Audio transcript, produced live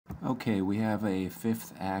Okay, we have a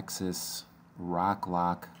 5th axis rock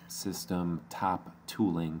lock system top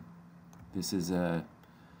tooling. This is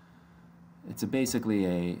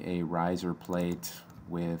basically a riser plate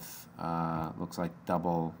with looks like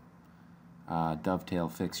double dovetail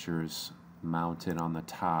fixtures mounted on the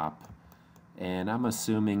top. And I'm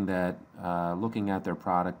assuming that looking at their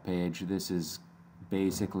product page, this is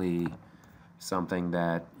basically something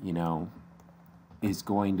that, is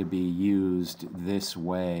going to be used this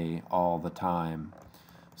way all the time.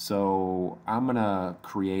 So I'm going to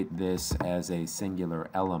create this as a singular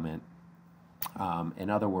element.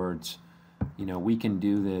 In other words, we can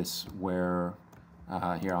do this where,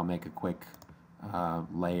 here I'll make a quick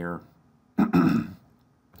layer, and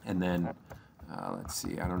then let's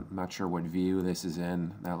see, I'm not sure what view this is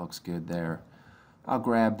in. That looks good there. I'll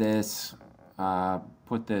grab this,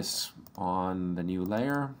 put this on the new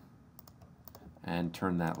layer, and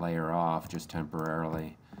turn that layer off just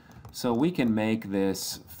temporarily. So we can make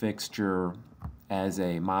this fixture as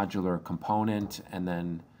a modular component and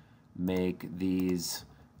then make these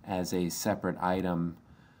as a separate item.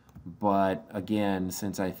 But again,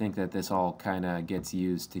 since I think that this all kind of gets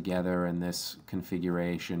used together in this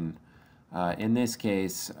configuration, in this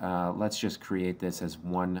case, let's just create this as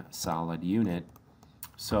one solid unit.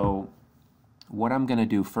 So what I'm going to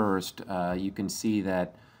do first, you can see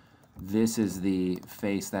that this is the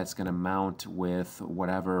face that's going to mount with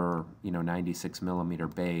whatever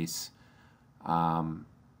 96mm base,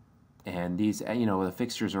 and these the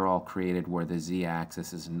fixtures are all created where the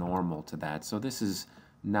z-axis is normal to that. So this is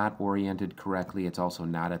not oriented correctly. It's also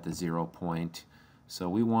not at the 0 point. So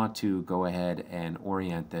we want to go ahead and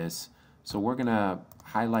orient this. So we're going to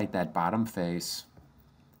highlight that bottom face,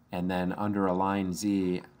 and then under Align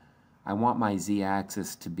Z, I want my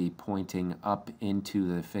z-axis to be pointing up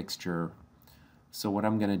into the fixture. So what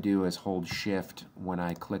I'm going to do is hold Shift when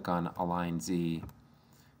I click on Align Z,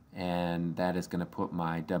 and that is going to put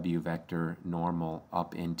my W vector normal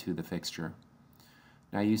up into the fixture.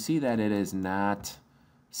 Now you see that it is not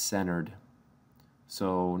centered,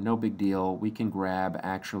 so no big deal. We can grab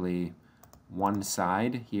actually one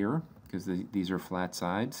side here, because these are flat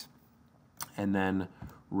sides, and then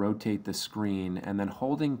rotate the screen, and then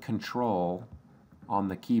holding Control on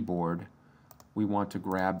the keyboard, we want to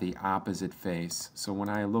grab the opposite face. So when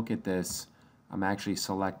I look at this, I'm actually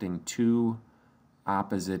selecting two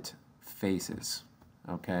opposite faces.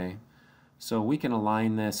 Okay, so we can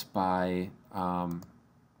align this by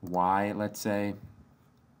Y, let's say,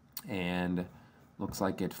 and looks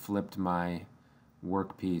like it flipped my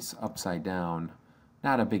workpiece upside down.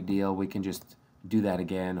 Not a big deal. We can just do that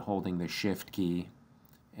again holding the Shift key,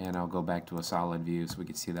 and I'll go back to a solid view so we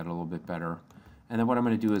can see that a little bit better. And then what I'm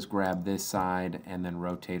going to do is grab this side and then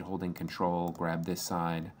rotate holding Control, grab this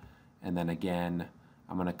side, and then again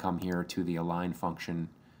I'm going to come here to the Align function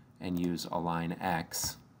and use Align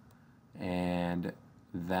X, and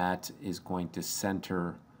that is going to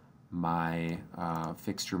center my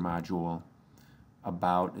fixture module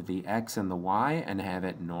about the X and the Y and have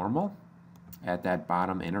it normal at that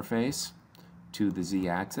bottom interface to the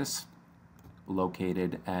Z-axis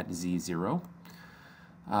located at Z0.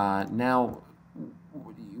 Now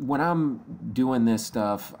when I'm doing this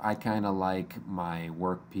stuff, I kind of like my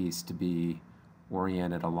workpiece to be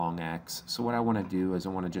oriented along X. So what I want to do is I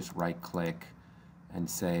want to just right click and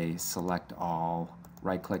say select all,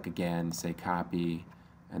 right click again, say copy,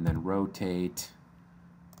 and then rotate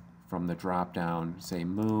from the drop down, say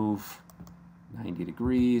move 90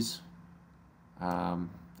 degrees.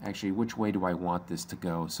 Actually, which way do I want this to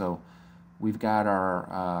go? So we've got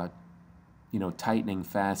our tightening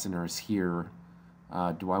fasteners here.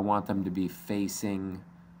 Do I want them to be facing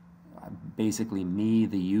basically me,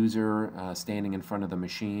 the user, standing in front of the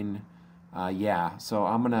machine? Yeah, so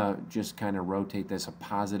I'm gonna just kind of rotate this a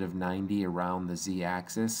positive 90 around the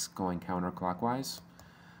z-axis going counterclockwise.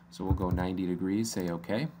 So we'll go 90 degrees, say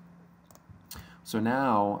OK. So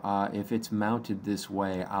now if it's mounted this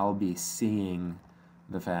way, I'll be seeing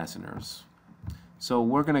the fasteners. So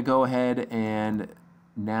we're going to go ahead and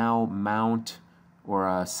now mount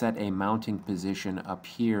or set a mounting position up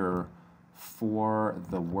here for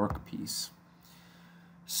the workpiece.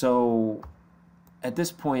 So at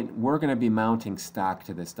this point we're going to be mounting stock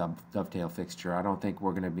to this dovetail fixture. I don't think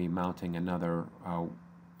we're going to be mounting another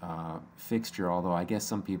fixture, although I guess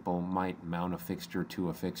some people might mount a fixture to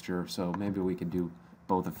a fixture, so maybe we could do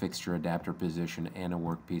both a fixture adapter position and a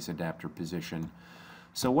workpiece adapter position.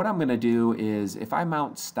 So what I'm going to do is, if I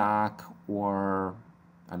mount stock or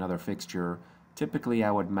another fixture, typically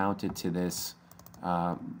I would mount it to this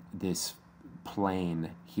this plane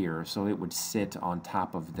here, so it would sit on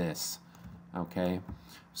top of this. Okay,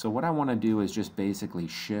 so what I want to do is just basically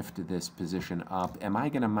shift this position up. Am I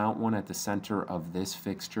going to mount one at the center of this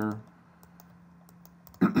fixture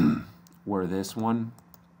or this one?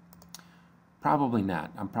 Probably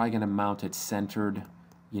not. I'm probably going to mount it centered,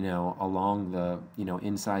 along the,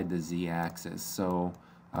 inside the z-axis. So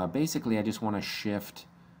basically I just want to shift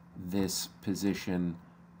this position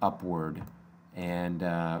upward and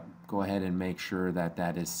go ahead and make sure that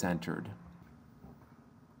that is centered.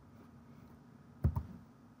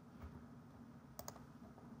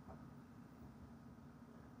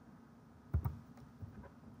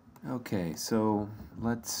 Okay, so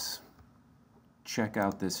let's check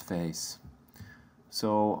out this face.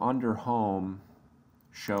 So under Home,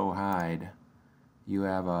 Show Hide, you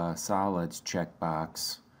have a Solids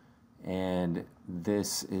checkbox, and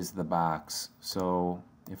this is the box. So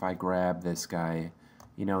if I grab this guy,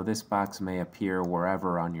 this box may appear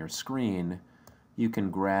wherever on your screen. You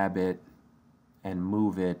can grab it and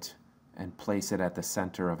move it and place it at the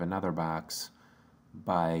center of another box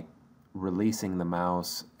by releasing the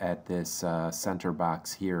mouse at this center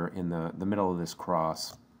box here in the middle of this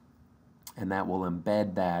cross, and that will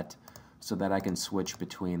embed that so that I can switch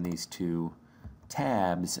between these two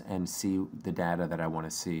tabs and see the data that I want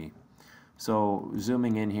to see. So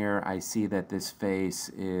zooming in here, I see that this face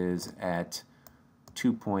is at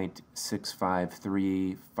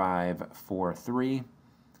 2.653543,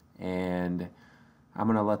 and I'm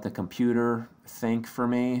going to let the computer think for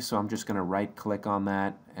me, so I'm just going to right click on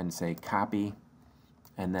that and say copy,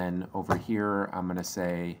 and then over here I'm going to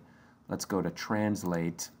say let's go to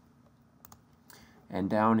translate, and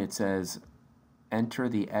down it says enter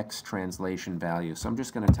the X translation value. So I'm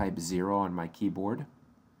just going to type 0 on my keyboard.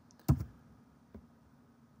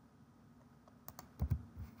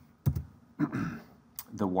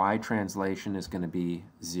 The Y translation is going to be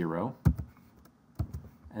 0.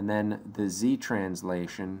 And then the Z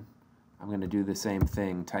translation, I'm going to do the same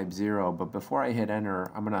thing, type 0, but before I hit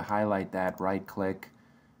enter, I'm going to highlight that, right click,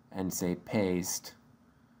 and say paste,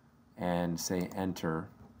 and say enter.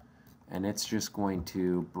 And it's just going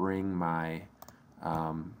to bring my,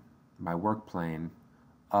 my work plane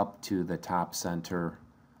up to the top center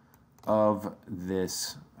of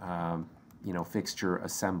this fixture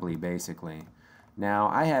assembly, basically. Now,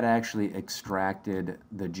 I had actually extracted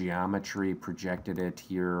the geometry, projected it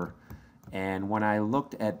here, and when I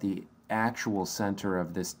looked at the actual center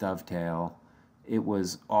of this dovetail, it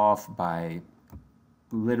was off by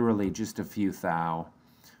literally just a few thou.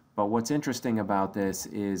 But what's interesting about this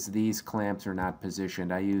is these clamps are not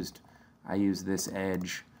positioned. I used this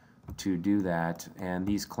edge to do that, and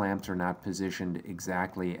these clamps are not positioned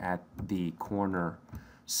exactly at the corner.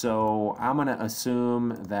 So I'm going to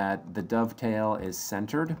assume that the dovetail is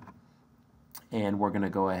centered, and we're going to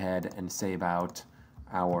go ahead and save out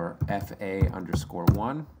our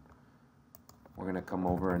FA_1. We're going to come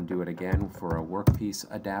over and do it again for a workpiece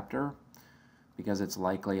adapter, because it's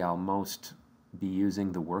likely I'll most be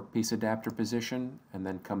using the workpiece adapter position, and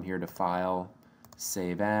then come here to File,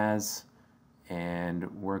 Save As, and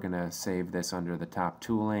we're going to save this under the top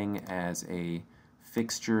tooling as a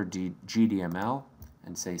fixture GDML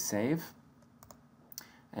and say save.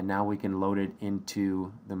 And now we can load it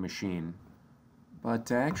into the machine.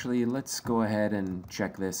 But actually, let's go ahead and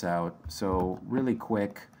check this out. So really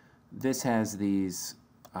quick, this has these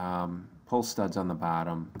pull studs on the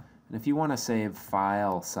bottom, and if you want to save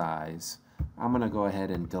file size, I'm going to go ahead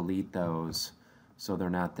and delete those so they're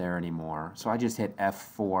not there anymore. So I just hit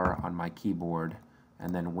F4 on my keyboard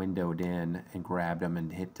and then windowed in and grabbed them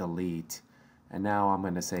and hit delete. And now I'm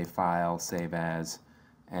going to say File, Save As,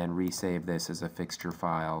 and resave this as a fixture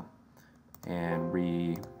file and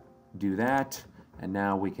redo that, and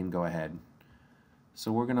now we can go ahead.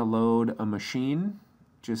 So we're going to load a machine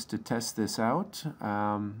just to test this out,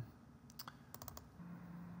 and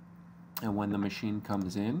when the machine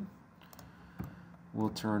comes in, we'll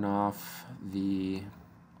turn off the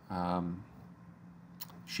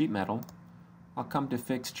sheet metal. I'll come to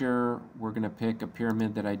fixture. We're going to pick a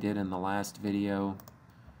pyramid that I did in the last video.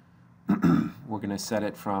 We're going to set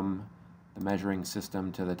it from the measuring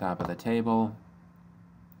system to the top of the table.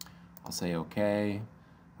 I'll say OK.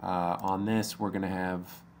 On this, we're going to have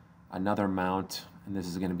another mount, and this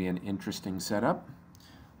is going to be an interesting setup.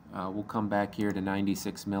 We'll come back here to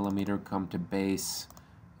 96mm, come to base,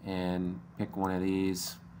 and pick one of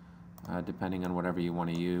these, depending on whatever you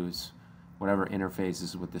want to use. Whatever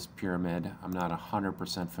interfaces with this pyramid. I'm not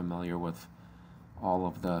 100% familiar with all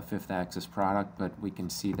of the 5th axis product, but we can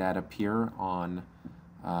see that appear on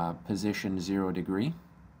position 0 degree.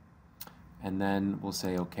 And then we'll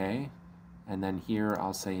say OK. And then here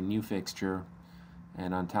I'll say new fixture,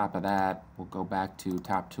 And on top of that, we'll go back to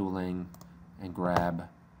top tooling and grab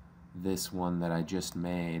this one that I just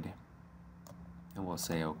made, and we'll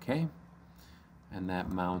say OK, and that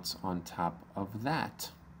mounts on top of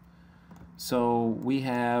that. So we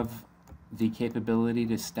have the capability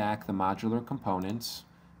to stack the modular components,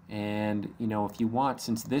 and if you want,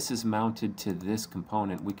 since this is mounted to this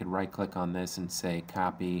component, we could right click on this and say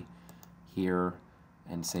copy here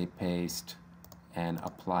and say paste and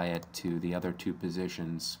apply it to the other two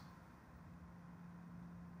positions,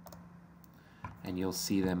 and you'll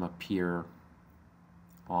see them appear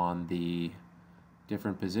on the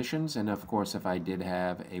different positions. And of course, if I did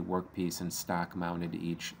have a workpiece and stock mounted to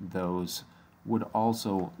each, those would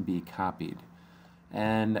also be copied.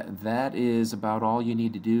 And that is about all you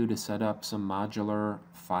need to do to set up some modular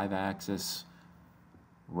 5-axis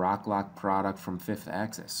rock lock product from 5th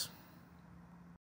Axis.